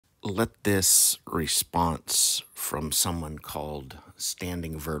Let this response from someone called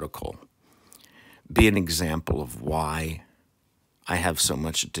Standing Vertical be an example of why I have so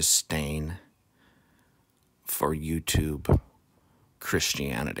much disdain for YouTube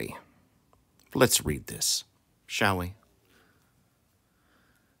Christianity. Let's read this, shall we?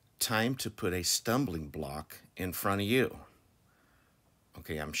 Time to put a stumbling block in front of you.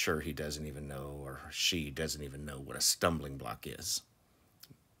 Okay, I'm sure he doesn't even know, or she doesn't even know what a stumbling block is,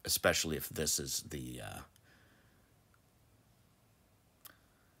 especially if this is the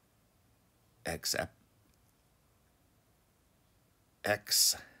X,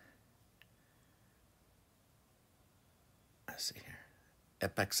 let's see here,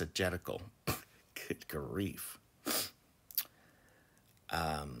 epexegetical, good grief,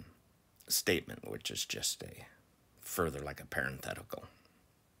 statement, which is just a further like a parenthetical.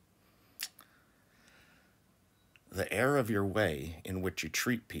 The error of your way in which you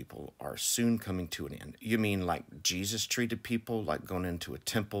treat people are soon coming to an end. You mean like Jesus treated people, like going into a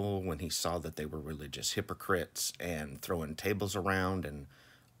temple when he saw that they were religious hypocrites and throwing tables around and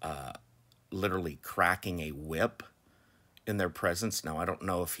literally cracking a whip in their presence? Now, I don't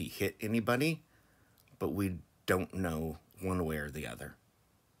know if he hit anybody, but we don't know one way or the other.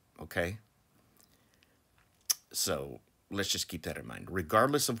 Okay? So let's just keep that in mind.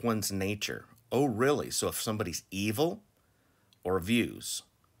 Regardless of one's nature. Oh, really? So if somebody's evil or views,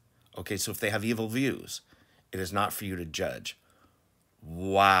 okay, so if they have evil views, it is not for you to judge.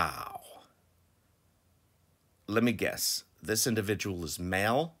 Wow. Let me guess. This individual is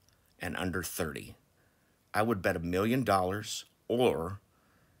male and under 30. I would bet $1 million, or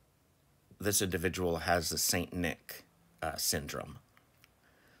this individual has the Saint Nick syndrome.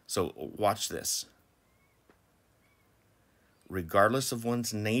 So watch this. Regardless of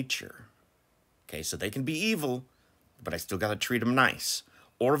one's nature. Okay, so they can be evil, but I still got to treat them nice.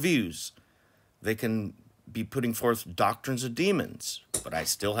 Or views. They can be putting forth doctrines of demons, but I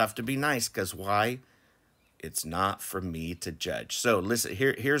still have to be nice, because why? It's not for me to judge. So listen,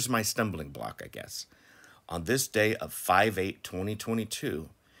 here's my stumbling block, I guess. On this day of 5/8/2022,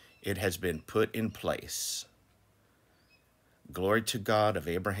 it has been put in place. Glory to God of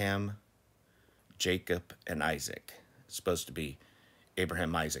Abraham, Jacob, and Isaac. It's supposed to be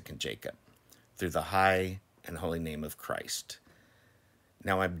Abraham, Isaac, and Jacob, through the high and holy name of Christ.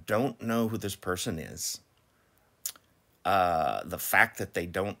 Now, I don't know who this person is. The fact that they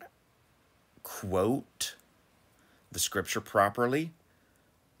don't quote the scripture properly,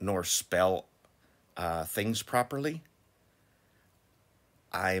 nor spell things properly,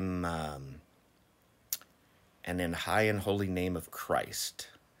 and in high and holy name of Christ.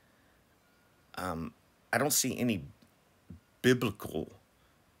 I don't see any biblical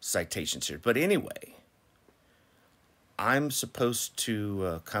citations here. But anyway, I'm supposed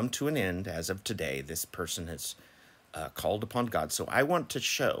to come to an end as of today. This person has called upon God. So I want to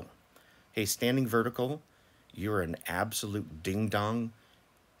show, hey, Standing Vertical, you're an absolute ding-dong,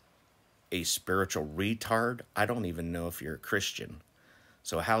 a spiritual retard. I don't even know if you're a Christian.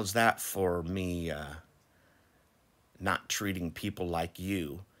 So how's that for me not treating people like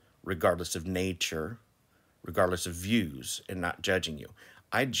you, regardless of nature, regardless of views, and not judging you?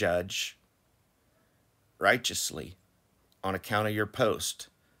 I judge righteously on account of your post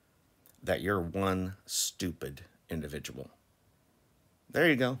that you're one stupid individual. There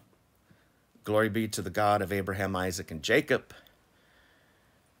you go. Glory be to the God of Abraham, Isaac, and Jacob,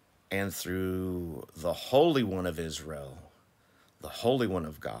 and through the Holy One of Israel, the Holy One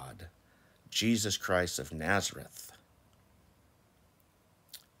of God, Jesus Christ of Nazareth,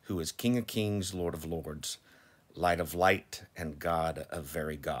 who is King of Kings, Lord of Lords, Light of light, and God of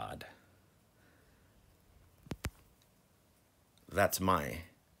very God. That's my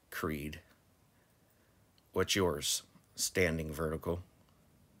creed. What's yours, Standing Vertical?